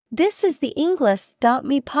This is the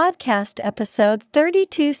Englist.me podcast episode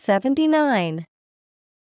 3279.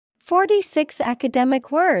 46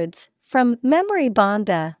 academic words from Memory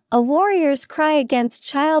Banda, a warrior's cry against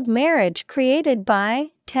child marriage created by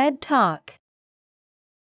TED Talk.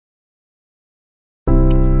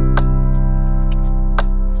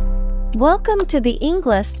 Welcome to the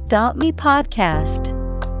Englist.me podcast.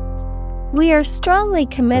 We are strongly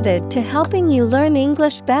committed to helping you learn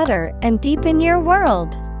English better and deepen your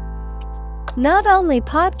world. Not only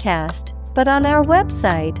podcast, but on our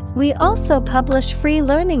website, we also publish free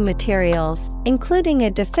learning materials, including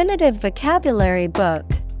a definitive vocabulary book,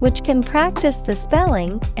 which can practice the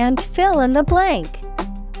spelling and fill in the blank.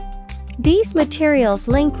 These materials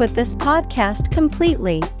link with this podcast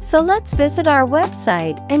completely, so let's visit our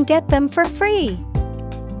website and get them for free.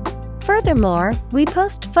 Furthermore, we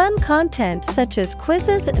post fun content such as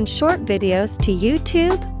quizzes and short videos to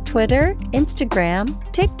YouTube, Twitter, Instagram,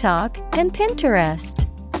 TikTok, and Pinterest.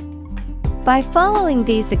 By following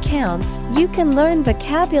these accounts, you can learn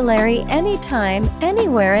vocabulary anytime,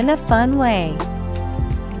 anywhere in a fun way.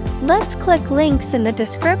 Let's click links in the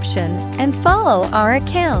description and follow our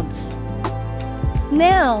accounts.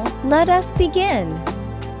 Now, let us begin.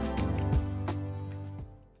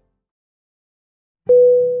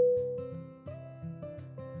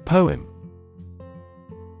 Poem.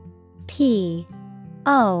 P-O-E-M.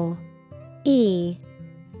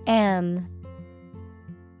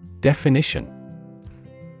 Definition: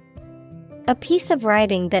 a piece of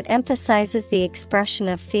writing that emphasizes the expression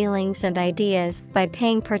of feelings and ideas by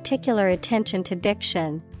paying particular attention to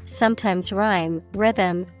diction, sometimes rhyme,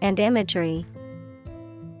 rhythm, and imagery.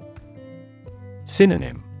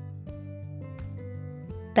 Synonym: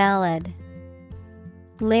 ballad,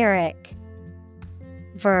 lyric,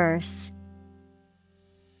 verse.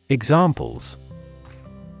 Examples: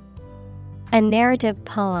 a narrative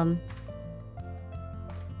poem,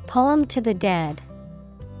 poem to the dead.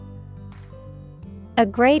 A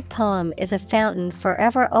great poem is a fountain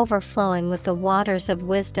forever overflowing with the waters of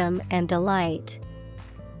wisdom and delight.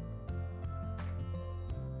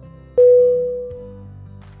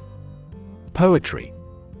 Poetry.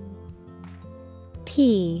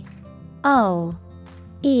 P-O-E-T-R-Y.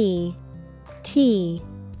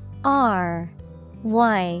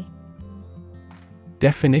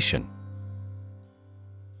 Definition: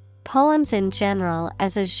 poems in general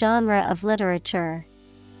as a genre of literature.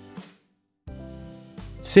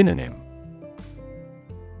 Synonym: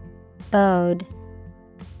 ode,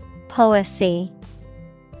 poesy,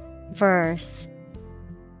 verse.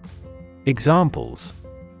 Examples: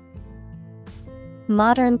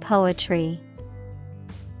 modern poetry,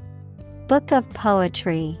 book of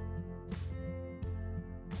poetry.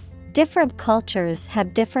 Different cultures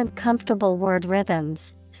have different comfortable word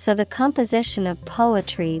rhythms, so the composition of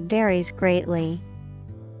poetry varies greatly.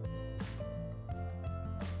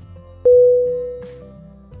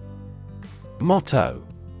 Motto.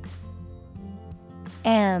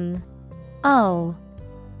 M-O-T-T-O.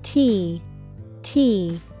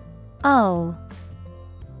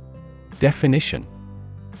 Definition: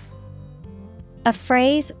 a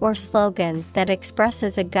phrase or slogan that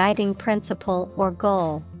expresses a guiding principle or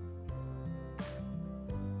goal.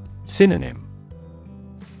 Synonym: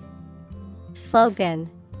 slogan,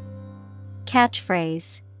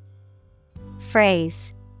 catchphrase,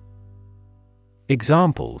 phrase.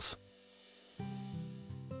 Examples: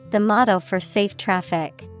 the motto for safe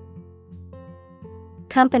traffic.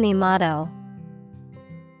 Company motto.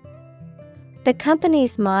 The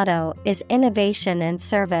company's motto is innovation and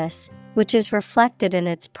service, which is reflected in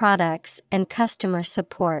its products and customer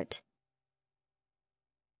support.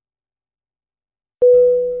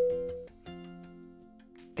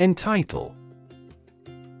 Entitle.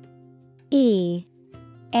 E-N-T-I-T-L-E.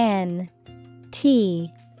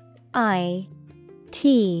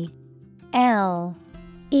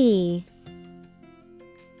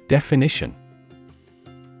 Definition: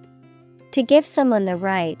 to give someone the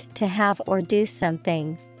right to have or do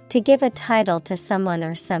something, to give a title to someone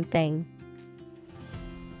or something.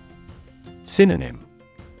 Synonym: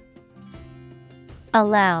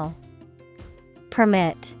 allow,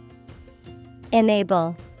 permit,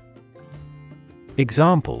 enable.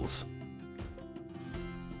 Examples: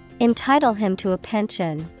 entitle him to a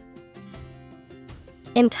pension.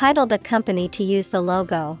 Entitle the company to use the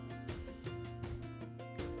logo.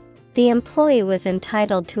 The employee was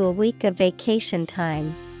entitled to a week of vacation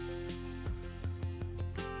time.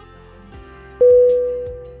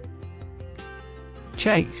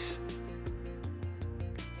 Chase.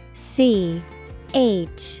 C-H-A-S-E.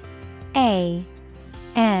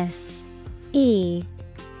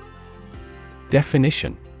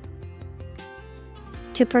 Definition: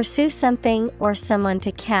 To pursue something or someone,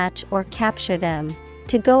 to catch or capture them.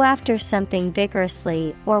 To go after something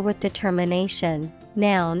vigorously or with determination.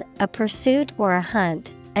 Noun, a pursuit or a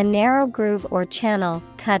hunt, a narrow groove or channel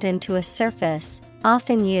cut into a surface,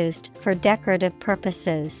 often used for decorative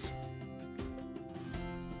purposes.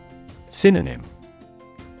 Synonym: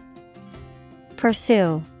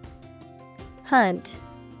 Pursue, hunt,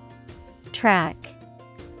 track.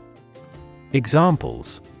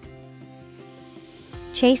 Examples: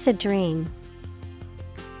 Chase a dream.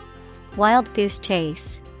 Wild goose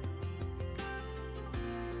chase.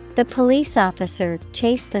 The police officer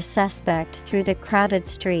chased the suspect through the crowded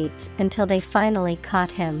streets until they finally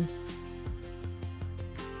caught him.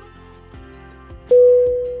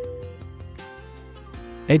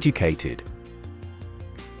 Educated.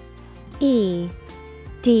 E-D-U-C-A-T-E-D.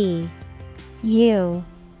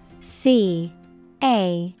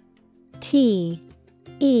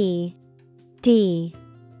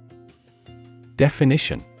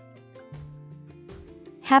 Definition: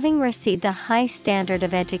 Having received a high standard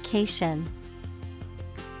of education.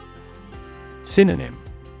 Synonym: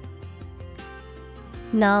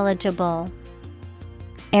 Knowledgeable,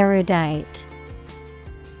 erudite,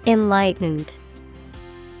 enlightened.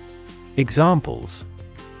 Examples: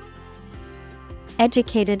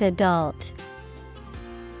 Educated adult.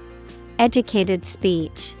 Educated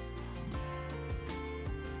speech.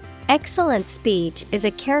 Excellent speech is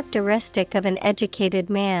a characteristic of an educated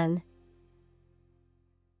man.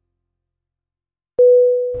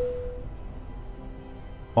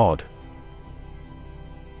 Odd.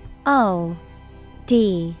 O-D-D.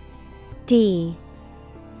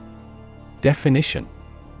 Definition: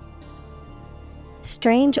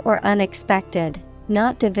 Strange or unexpected,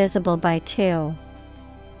 not divisible by two.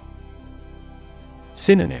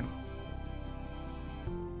 Synonym: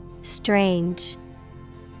 Strange,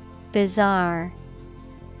 bizarre,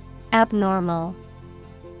 abnormal.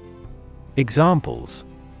 Examples: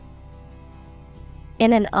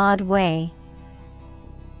 In an odd way.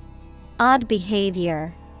 Odd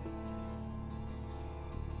behavior.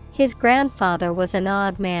 His grandfather was an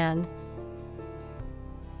odd man.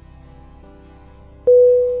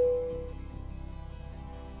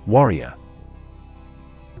 Warrior.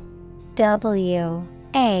 W-A-R-R-I-O-R.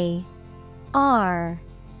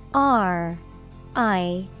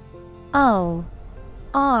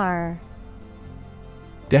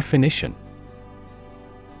 Definition: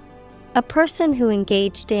 A person who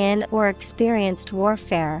engaged in or experienced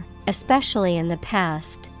warfare, especially in the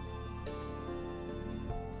past.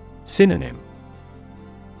 Synonym: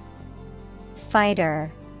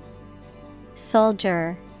 Fighter,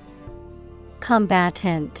 soldier,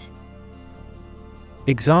 combatant.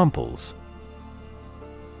 Examples: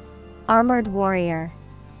 Armored warrior.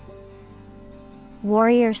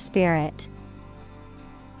 Warrior spirit.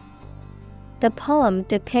 The poem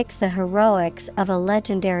depicts the heroics of a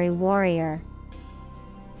legendary warrior.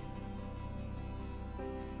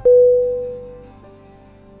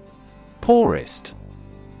 Poorest.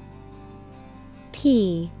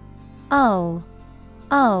 P-O-O-R-E-S-T.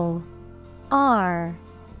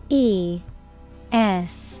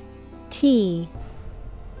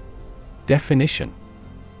 Definition: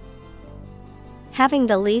 Having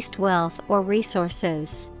the least wealth or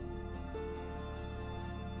resources.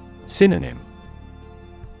 Synonym: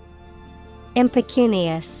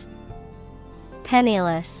 Impecunious,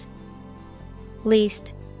 penniless,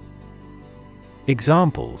 least.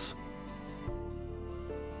 Examples: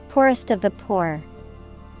 Poorest of the poor.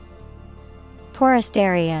 Poorest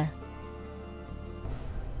area.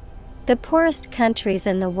 The poorest countries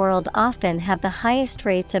in the world often have the highest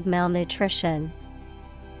rates of malnutrition.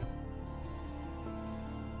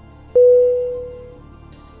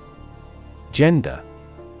 Gender.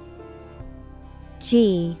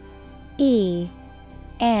 G-E-N-D-E-R.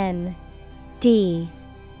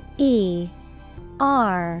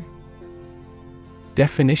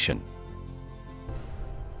 Definition: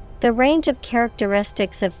 The range of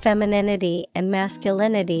characteristics of femininity and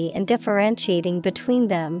masculinity and differentiating between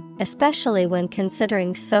them, especially when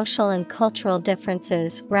considering social and cultural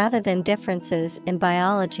differences rather than differences in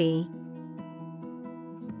biology.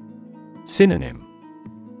 Synonym: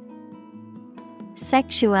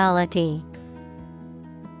 Sexuality.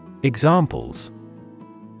 Examples: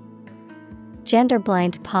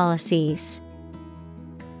 Gender-blind policies.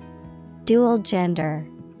 Dual gender.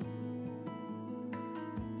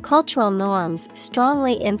 Cultural norms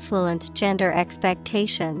strongly influence gender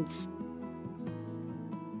expectations.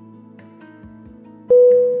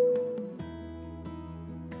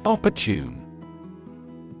 Opportune.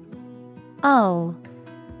 O-P-P-O-R-T-U-N-E.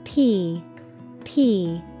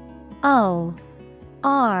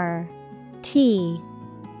 R T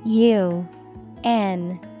U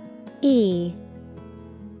N E.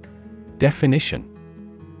 Definition: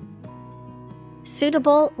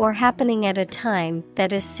 Suitable or happening at a time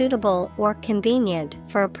that is suitable or convenient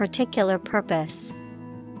for a particular purpose.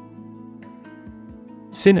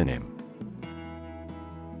 Synonym: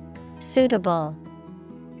 Suitable,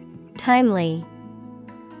 timely,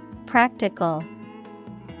 practical.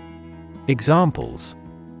 Examples: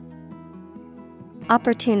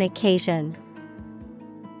 Opportune occasion.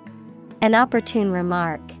 An opportune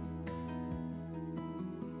remark.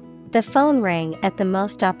 The phone rang at the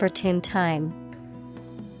most opportune time.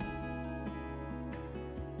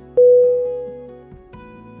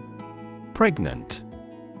 Pregnant.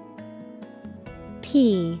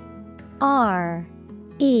 P R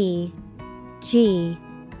E G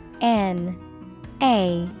N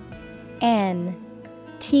A N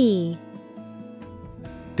T.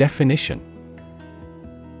 Definition: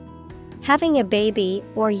 Having a baby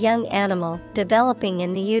or young animal developing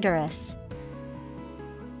in the uterus.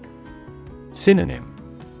 Synonym: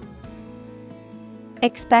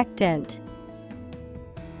 Expectant.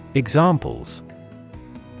 Examples: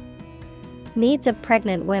 Needs of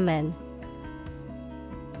pregnant women.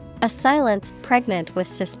 A silence pregnant with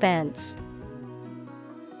suspense.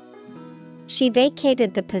 She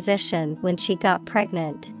vacated the position when she got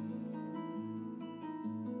pregnant.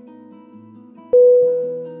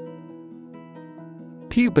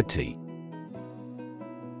 Puberty.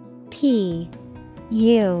 P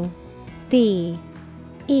U B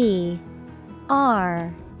E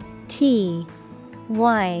R T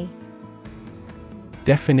Y.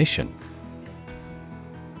 Definition: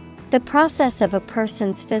 The process of a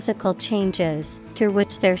person's physical changes through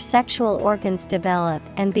which their sexual organs develop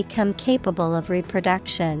and become capable of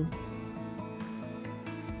reproduction.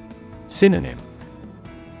 Synonym: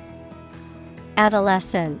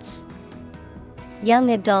 Adolescence.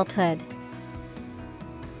 Young adulthood.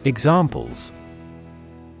 Examples: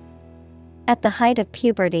 At the height of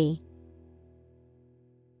puberty.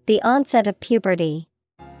 The onset of puberty.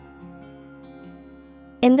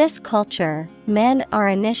 In this culture, men are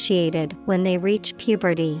initiated when they reach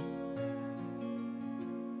puberty.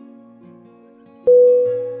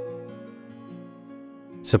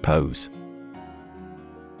 Suppose.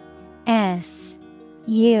 S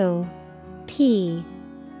U P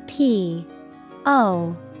P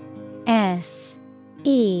O S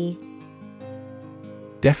E.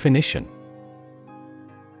 Definition: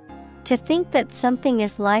 To think that something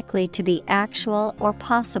is likely to be actual or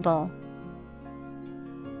possible.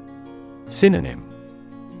 Synonym: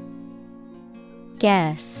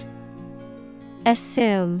 Guess.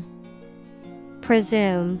 Assume.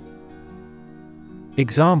 Presume.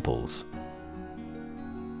 Examples: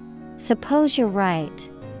 Suppose you're right.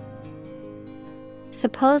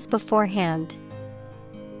 Suppose beforehand.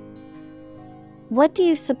 What do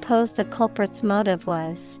you suppose the culprit's motive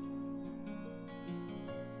was?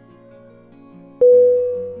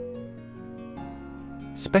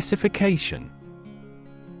 Specification.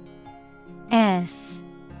 S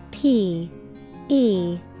P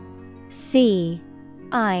E C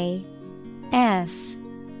I F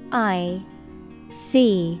I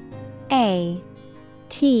C A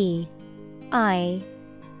T I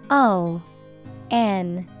O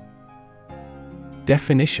N.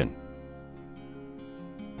 Definition: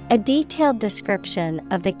 A detailed description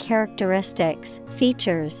of the characteristics,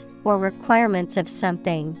 features, or requirements of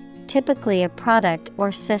something, typically a product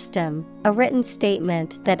or system, a written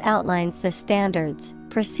statement that outlines the standards,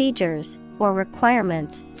 procedures, or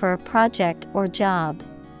requirements for a project or job.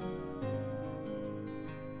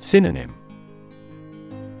 Synonym: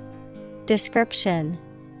 Description,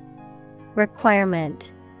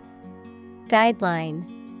 requirement, guideline.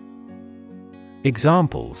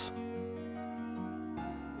 Examples: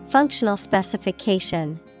 Functional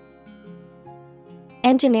specification.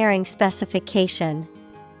 Engineering specification.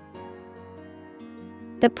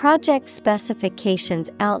 The project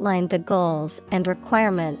specifications outline the goals and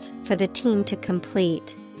requirements for the team to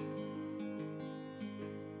complete.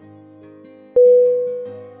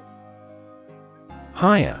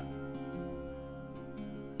 Hire.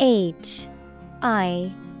 H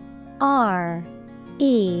I R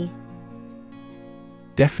E.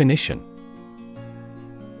 Definition: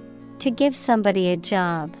 To give somebody a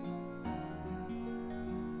job.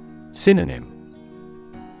 Synonym: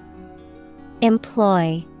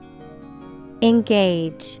 Employ.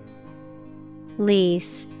 Engage.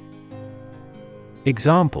 Lease.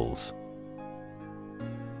 Examples: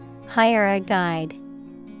 Hire a guide.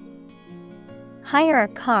 Hire a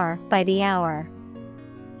car by the hour.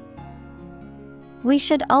 We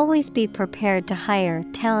should always be prepared to hire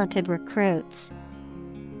talented recruits.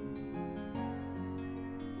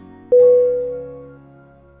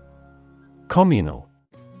 Communal.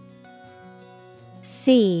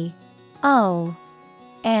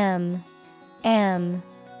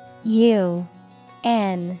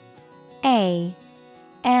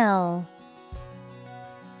 COMMUNAL.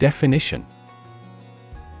 Definition: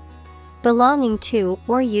 belonging to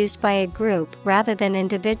or used by a group rather than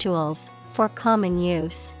individuals, for common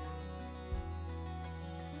use.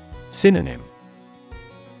 Synonym: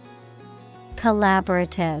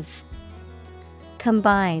 collaborative,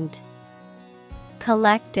 combined,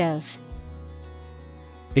 collective.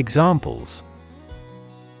 Examples: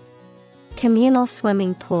 communal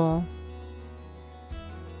swimming pool,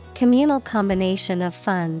 communal combination of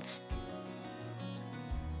funds.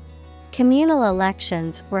 Communal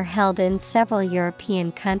elections were held in several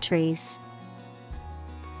European countries.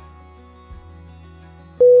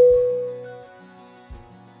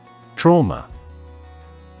 Trauma.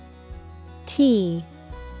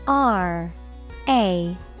 TRAUMA.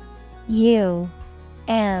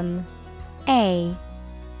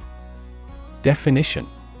 Definition: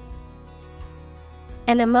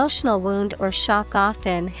 an emotional wound or shock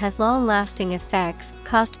often has long-lasting effects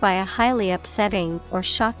caused by a highly upsetting or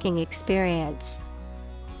shocking experience.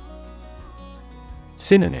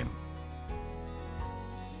 Synonym: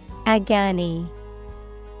 agony,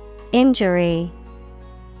 injury,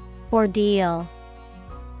 ordeal.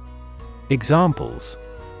 Examples: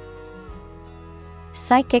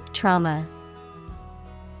 psychic trauma,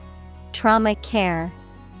 trauma care.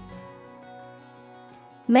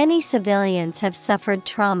 Many civilians have suffered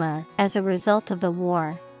trauma as a result of the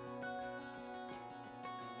war.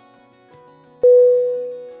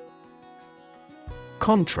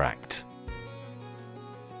 Contract.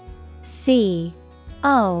 CONTRACT.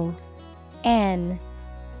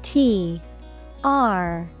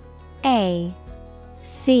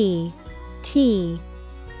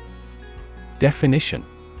 Definition: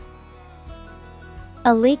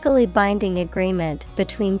 a legally binding agreement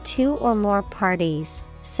between two or more parties,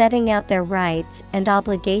 setting out their rights and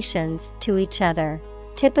obligations to each other,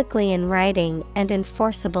 typically in writing and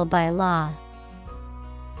enforceable by law.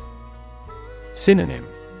 Synonym: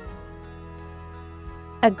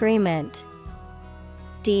 agreement,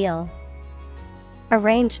 deal,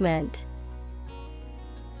 arrangement.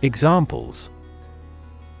 Examples: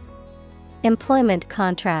 employment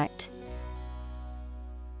contract,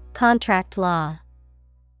 contract law.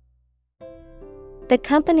 The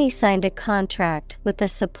company signed a contract with the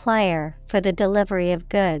supplier for the delivery of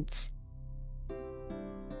goods.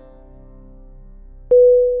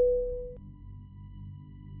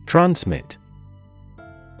 Transmit.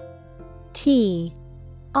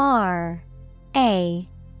 TRANSMIT.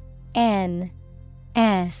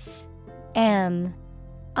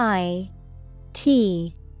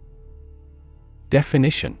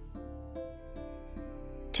 Definition: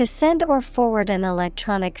 to send or forward an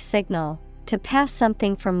electronic signal, to pass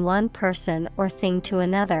something from one person or thing to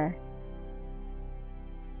another.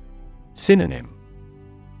 Synonym: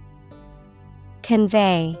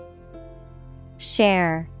 convey,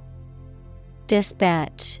 share,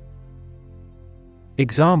 dispatch.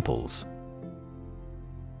 Examples: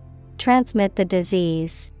 transmit the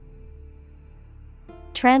disease,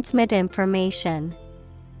 transmit information.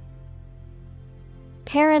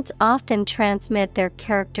 Parents often transmit their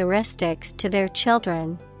characteristics to their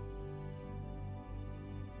children.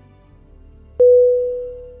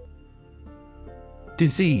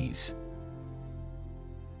 Disease.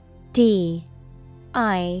 DISEASE.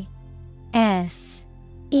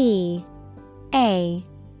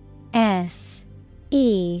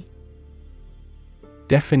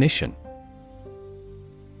 Definition: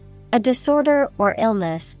 a disorder or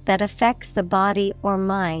illness that affects the body or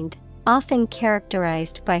mind, often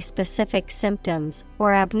characterized by specific symptoms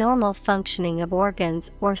or abnormal functioning of organs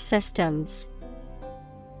or systems.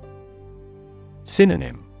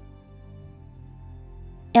 Synonym: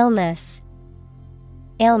 illness,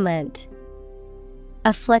 ailment,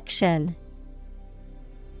 affliction.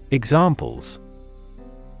 Examples: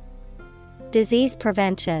 disease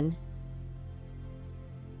prevention,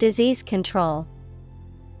 disease control.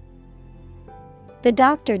 The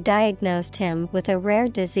doctor diagnosed him with a rare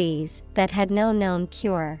disease that had no known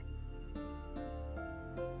cure.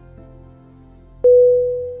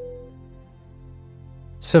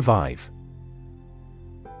 Survive.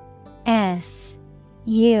 SURVIVE.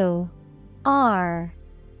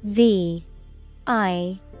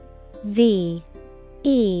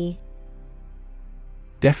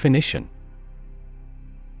 Definition: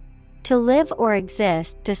 To live or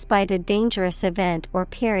exist despite a dangerous event or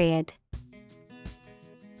period.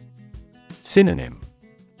 Synonym: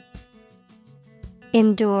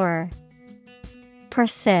 Endure,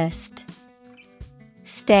 persist,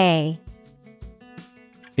 stay.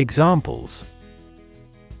 Examples: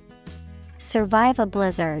 Survive a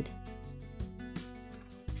blizzard.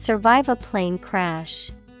 Survive a plane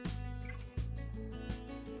crash.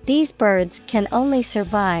 These birds can only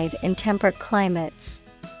survive in temperate climates.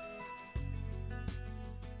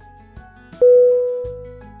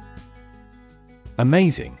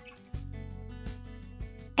 Amazing.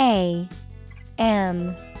 A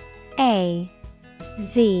M A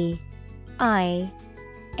Z I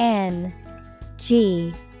N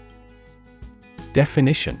G.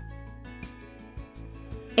 Definition: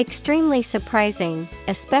 Extremely surprising,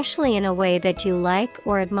 especially in a way that you like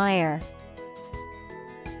or admire.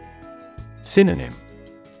 Synonym: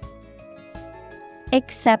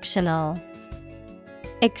 Exceptional,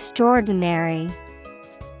 extraordinary,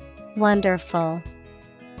 wonderful.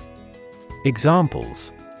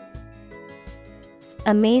 Examples: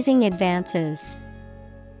 Amazing advances.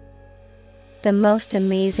 The most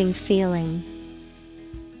amazing feeling.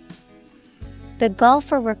 The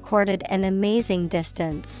golfer recorded an amazing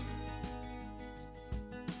distance.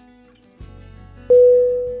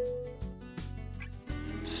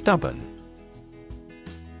 Stubborn.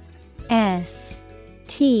 S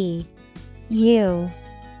T U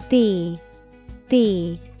B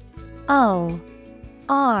B O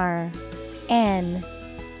R N.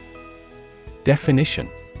 Definition: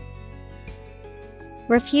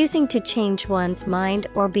 Refusing to change one's mind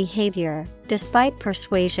or behavior, despite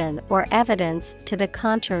persuasion or evidence to the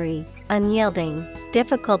contrary, unyielding,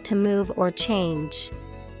 difficult to move or change.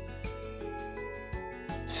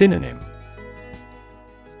 Synonym: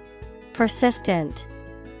 Persistent,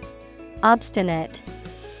 obstinate,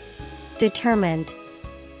 determined.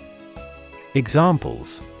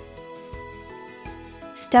 Examples: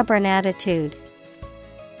 Stubborn attitude.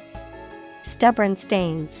 Stubborn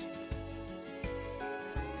stains.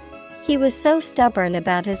 He was so stubborn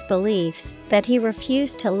about his beliefs that he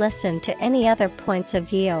refused to listen to any other points of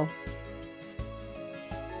view.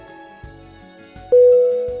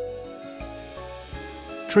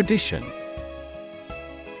 Tradition.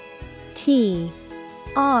 T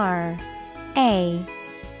R A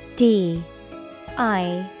D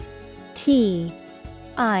I T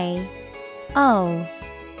I O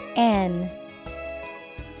N.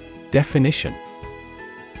 Definition: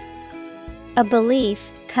 A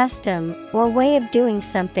belief, custom, or way of doing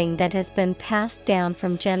something that has been passed down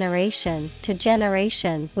from generation to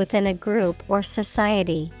generation within a group or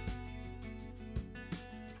society.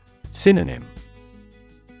 Synonym: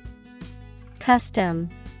 Custom,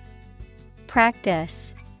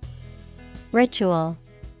 practice, ritual.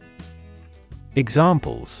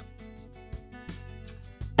 Examples: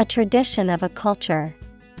 A tradition of a culture.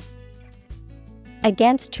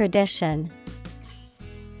 Against tradition.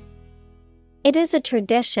 It is a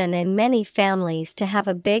tradition in many families to have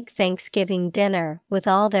a big Thanksgiving dinner with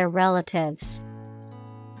all their relatives.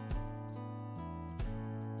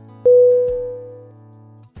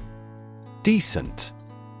 Decent.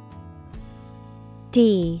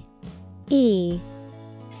 D E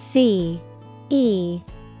C E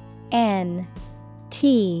N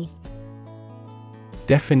T.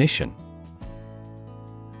 Definition: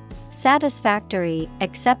 Satisfactory,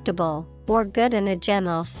 acceptable, or good in a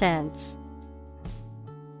general sense.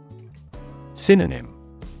 Synonym: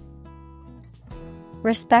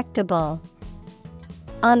 Respectable,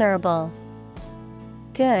 honorable,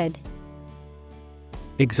 good.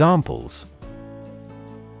 Examples: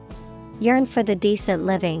 Yearn for the decent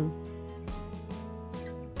living.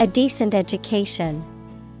 A decent education.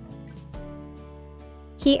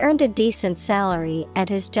 He earned a decent salary at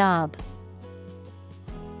his job.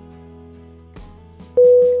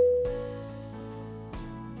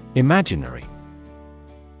 Imaginary.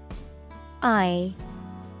 I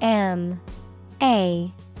M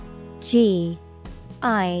A G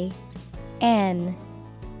I N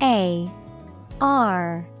A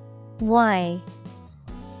R Y.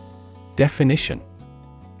 Definition: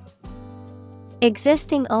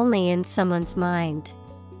 Existing only in someone's mind.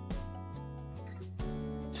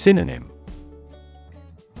 Synonym: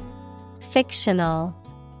 Fictional,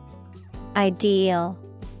 ideal,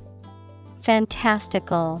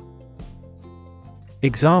 fantastical.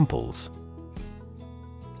 Examples: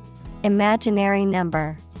 Imaginary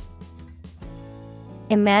number.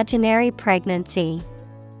 Imaginary pregnancy.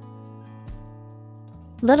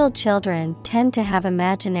 Little children tend to have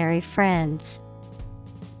imaginary friends.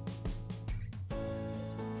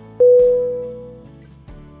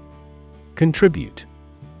 Contribute.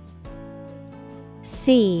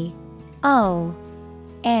 CONTRIBUTE.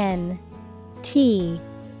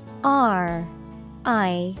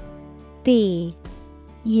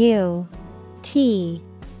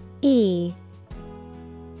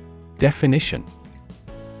 Definition.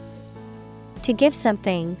 To give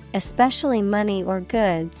something, especially money or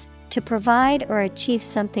goods, to provide or achieve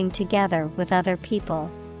something together with other people.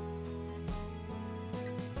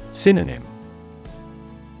 Synonym.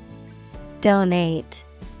 Donate,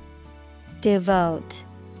 devote,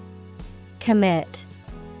 commit.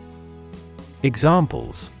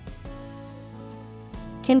 Examples.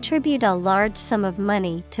 Contribute a large sum of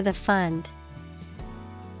money to the fund.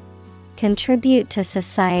 Contribute to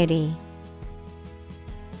society.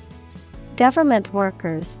 Government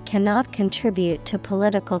workers cannot contribute to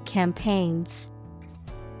political campaigns.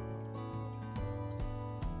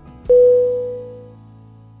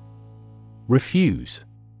 Refuse.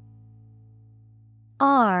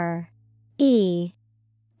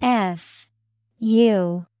 REFUSE.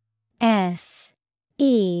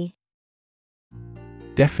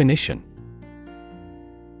 Definition.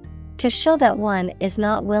 To show that one is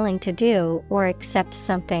not willing to do or accept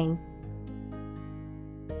something.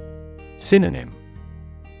 Synonym.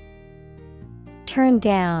 Turn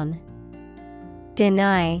down,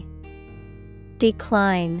 deny,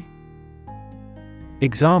 decline.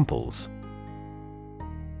 Examples.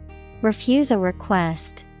 Refuse a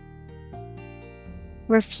request.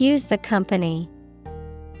 Refuse the company.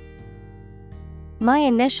 My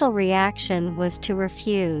initial reaction was to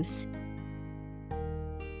refuse.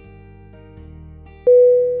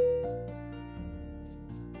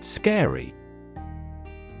 Scary.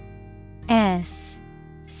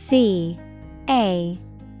 SCARY.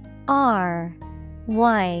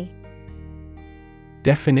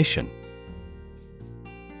 Definition.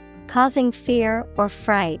 Causing fear or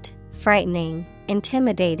fright, frightening,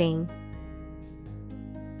 intimidating.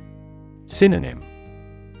 Synonym.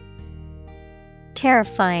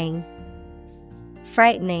 Terrifying,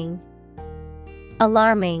 frightening,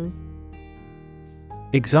 alarming.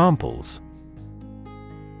 Examples.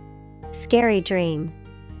 Scary dream.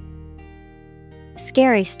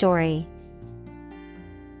 Scary story.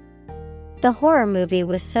 The horror movie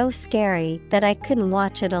was so scary that I couldn't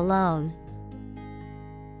watch it alone.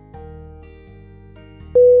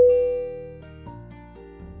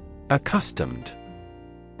 Accustomed.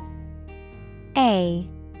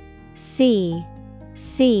 ACCUSTOMED.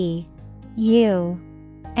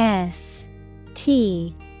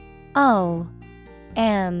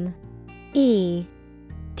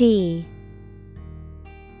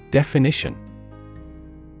 Definition.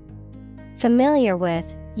 Familiar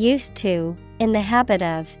with, used to, in the habit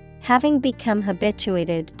of, having become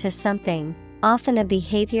habituated to something, often a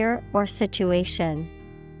behavior or situation.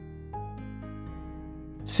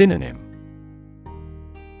 Synonym.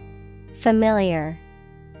 Familiar,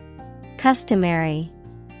 customary,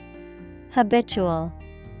 habitual.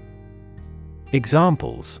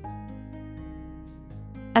 Examples.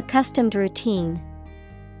 Accustomed routine.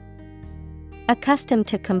 Accustomed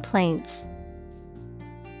to complaints.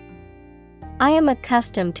 I am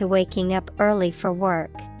accustomed to waking up early for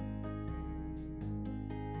work.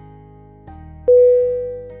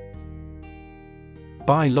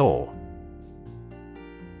 By law.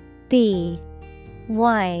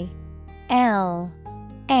 BYLAW.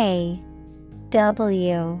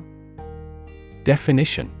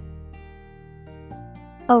 Definition.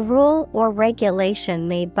 A rule or regulation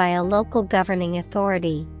made by a local governing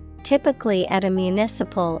authority, typically at a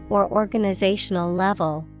municipal or organizational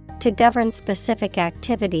level, to govern specific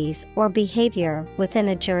activities or behavior within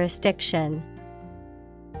a jurisdiction.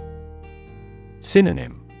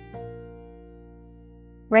 Synonym.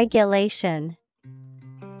 Regulation,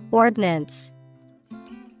 ordinance,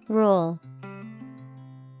 rule.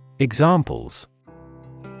 Examples.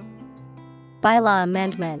 Bylaw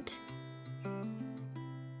amendment.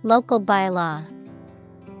 Local bylaw.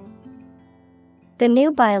 The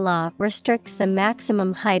new bylaw restricts the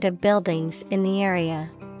maximum height of buildings in the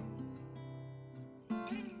area.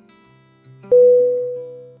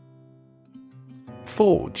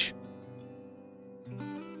 Forge.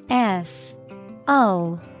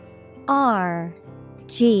 FORGE.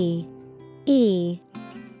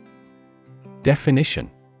 Definition.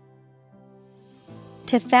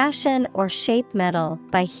 To fashion or shape metal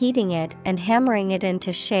by heating it and hammering it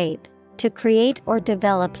into shape, to create or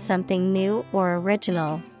develop something new or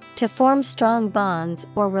original, to form strong bonds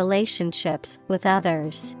or relationships with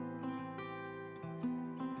others.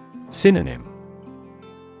 Synonym.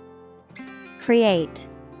 Create,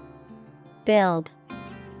 build,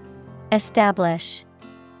 establish.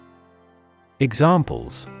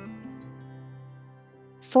 Examples: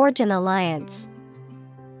 forge an alliance,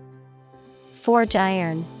 forge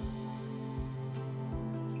iron.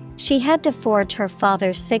 She had to forge her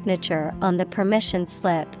father's signature on the permission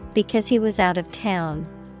slip because he was out of town.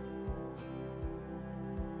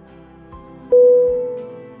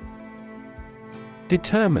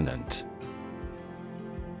 Determinant.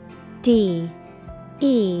 D-E-T-E-R-M-I-N-A-N-T.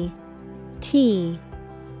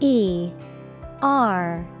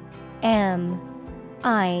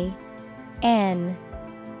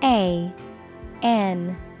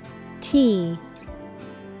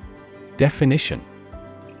 Definition: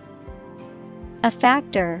 a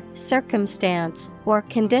factor, circumstance, or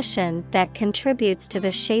condition that contributes to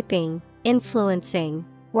the shaping, influencing,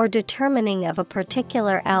 or determining of a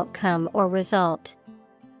particular outcome or result.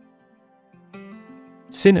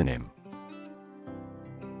 Synonym: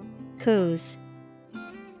 Cause,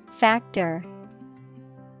 factor,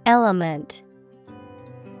 element.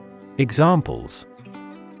 Examples: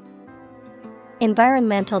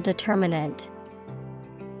 environmental determinant,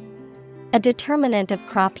 a determinant of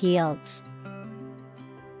crop yields.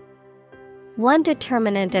 One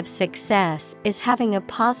determinant of success is having a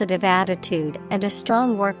positive attitude and a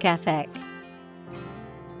strong work ethic.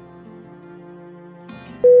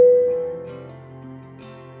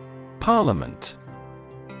 Parliament.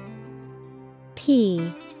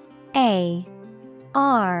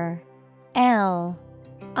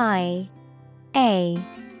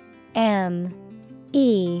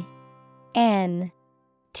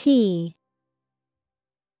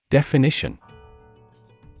 Definition: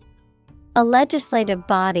 a legislative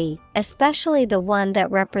body, especially the one that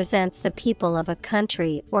represents the people of a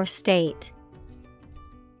country or state.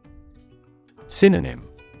 Synonym: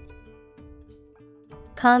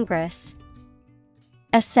 Congress,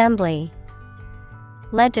 Assembly,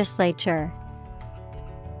 Legislature.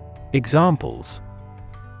 Examples: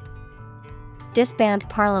 disband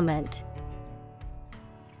Parliament,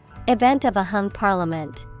 event of a hung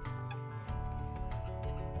Parliament.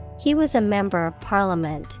 He was a member of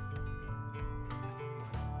Parliament.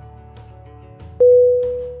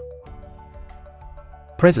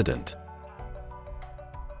 President.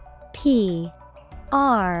 P-R-E-S-I-D-E-N-T.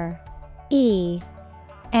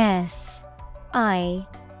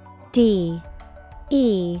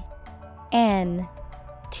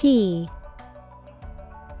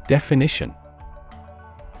 Definition: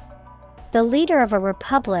 the leader of a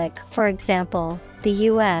republic, for example, the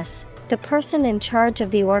U.S., the person in charge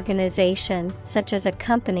of the organization, such as a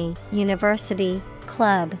company, university,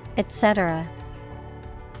 club, etc.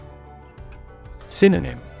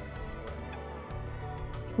 Synonym: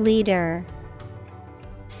 leader,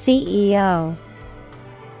 CEO,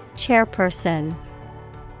 chairperson.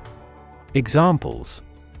 Examples: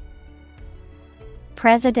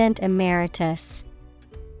 President Emeritus,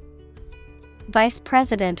 Vice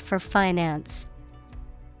President for Finance.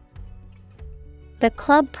 The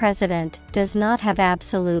club president does not have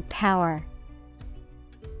absolute power.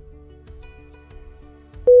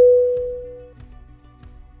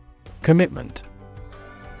 Commitment.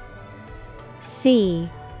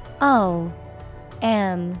 C-O-M-M-I-T-M-E-N-T.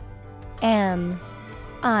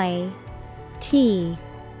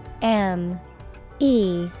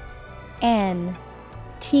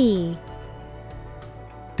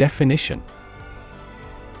 Definition: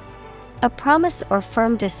 a promise or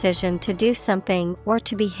firm decision to do something or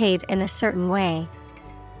to behave in a certain way.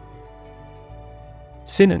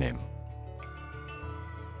 Synonym: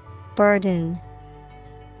 burden,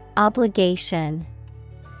 obligation,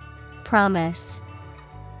 promise.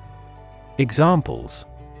 Examples: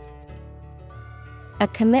 a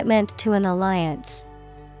commitment to an alliance.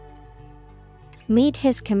 Meet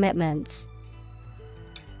his commitments.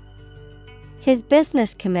 His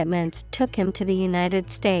business commitments took him to the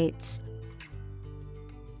United States.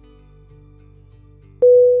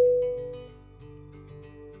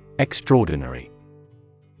 Extraordinary.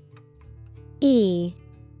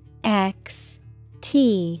 Extraordinary.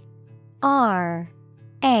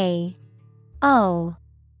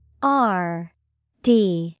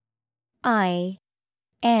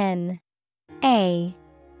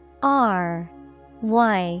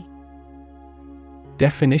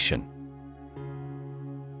 Definition: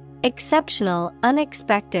 exceptional,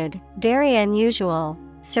 unexpected, very unusual,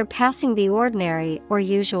 surpassing the ordinary or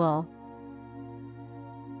usual.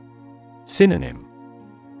 Synonym: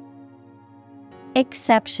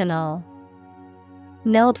 exceptional,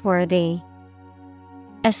 noteworthy,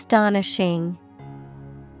 astonishing.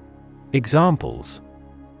 Examples: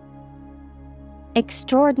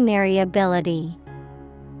 extraordinary ability,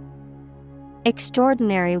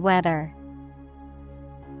 extraordinary weather.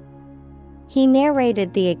 He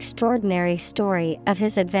narrated the extraordinary story of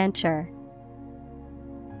his adventure.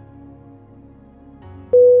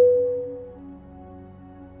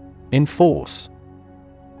 Enforce.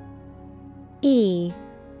 E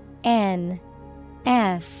N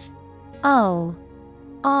F O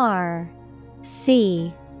R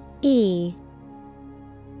C E.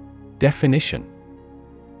 Definition.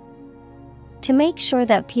 To make sure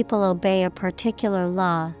that people obey a particular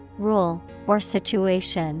law, rule, or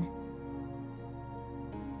situation.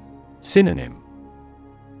 Synonym.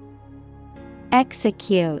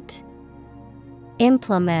 Execute,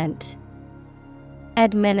 implement,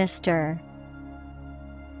 administer.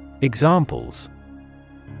 Examples.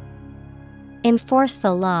 Enforce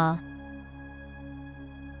the law.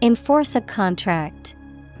 Enforce a contract.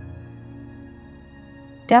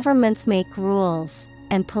 Governments make rules,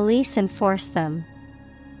 and police enforce them.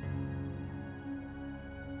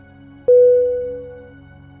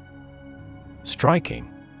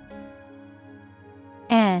 Striking.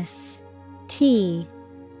 S T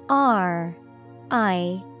R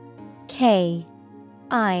I K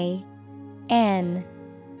I N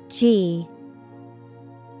G.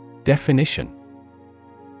 Definition.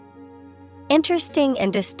 Interesting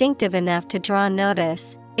and distinctive enough to draw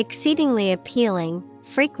notice, exceedingly appealing,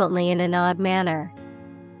 frequently in an odd manner.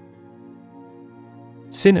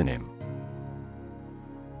 Synonym.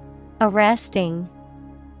 Arresting,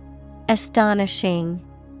 astonishing,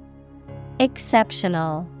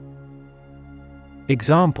 exceptional.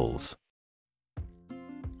 Examples.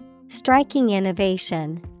 Striking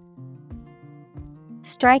innovation.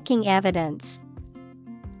 Striking evidence.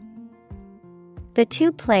 The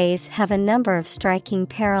two plays have a number of striking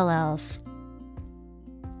parallels.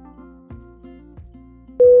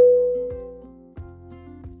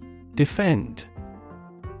 Defend.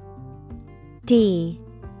 D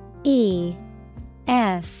E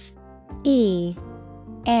F E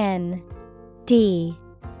N D.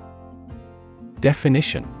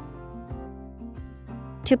 Definition.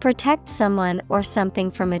 To protect someone or something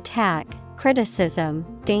from attack, criticism,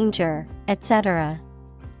 danger, etc.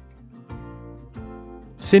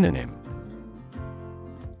 Synonym.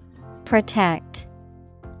 Protect,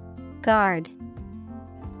 guard,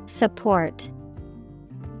 support.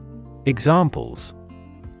 Examples.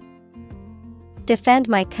 Defend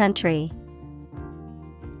my country.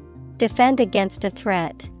 Defend against a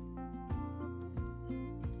threat.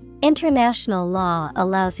 International law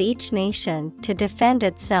allows each nation to defend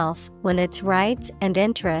itself when its rights and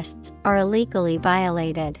interests are illegally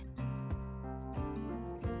violated.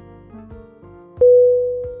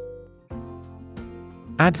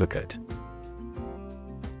 Advocate.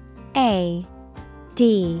 A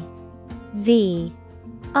D V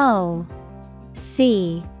O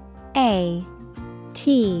C A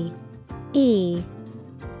T E.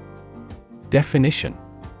 Definition.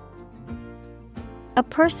 A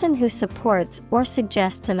person who supports or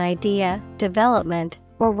suggests an idea, development,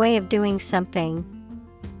 or way of doing something.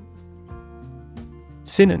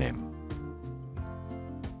 Synonym.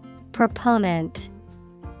 Proponent,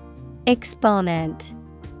 exponent,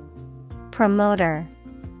 promoter.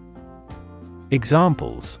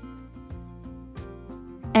 Examples.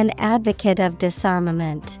 An advocate of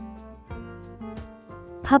disarmament.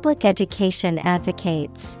 Public education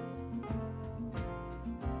advocates.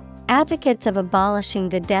 Advocates of abolishing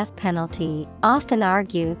the death penalty often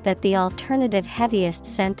argue that the alternative heaviest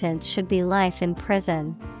sentence should be life in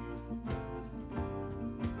prison.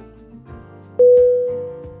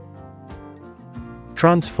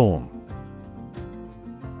 Transform.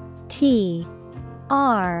 T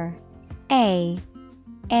R A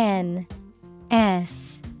N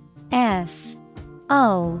S F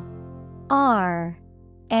O R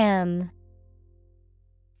M.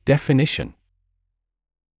 Definition.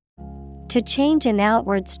 To change an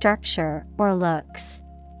outward structure or looks.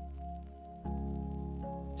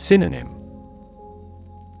 Synonym.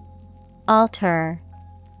 Alter,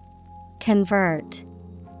 convert,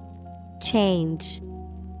 change.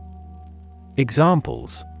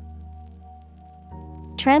 Examples.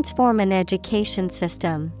 Transform an education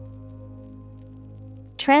system.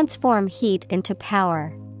 Transform heat into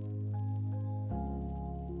power.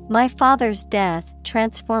 My father's death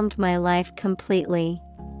transformed my life completely.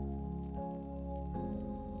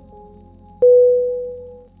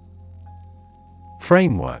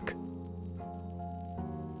 Framework.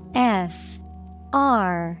 F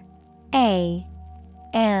R A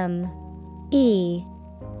M E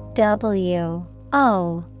W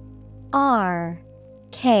O R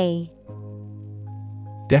K.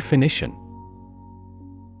 Definition.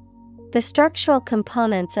 The structural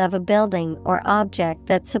components of a building or object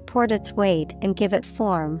that support its weight and give it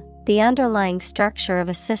form, the underlying structure of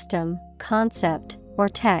a system, concept, or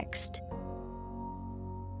text.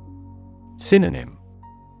 Synonym: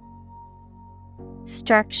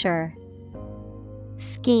 Structure,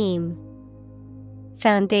 scheme,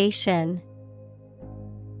 foundation.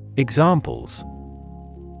 Examples: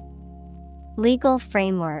 Legal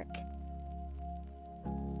framework.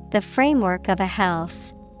 The framework of a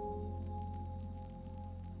house.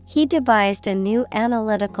 He devised a new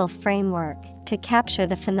analytical framework to capture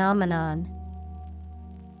the phenomenon.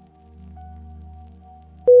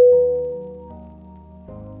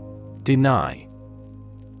 Deny.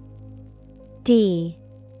 D-E-N-Y.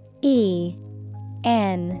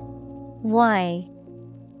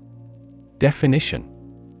 Definition: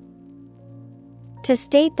 To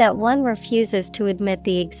state that one refuses to admit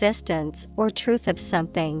the existence or truth of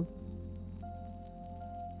something.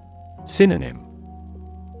 Synonym: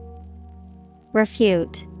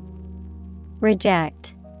 Refute,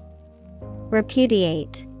 reject,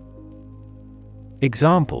 repudiate.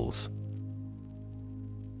 Examples: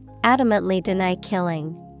 Adamantly deny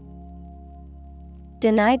killing.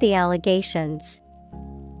 Deny the allegations.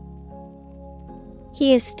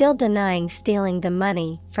 He is still denying stealing the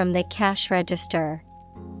money from the cash register.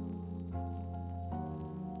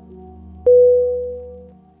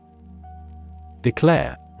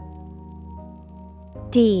 Declare.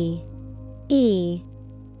 D-E-C-L-A-R-E.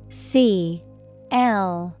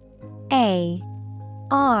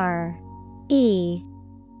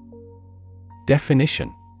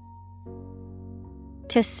 Definition: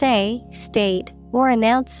 To say, state, or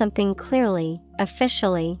announce something clearly,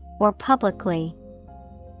 officially, or publicly.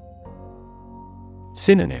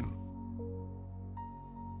 Synonym: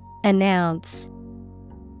 Announce,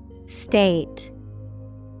 state,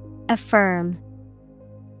 affirm.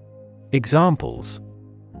 Examples: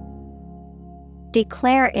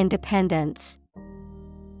 Declare independence.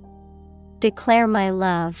 Declare my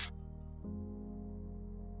love.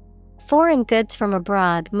 Foreign goods from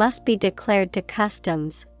abroad must be declared to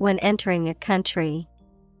customs when entering a country.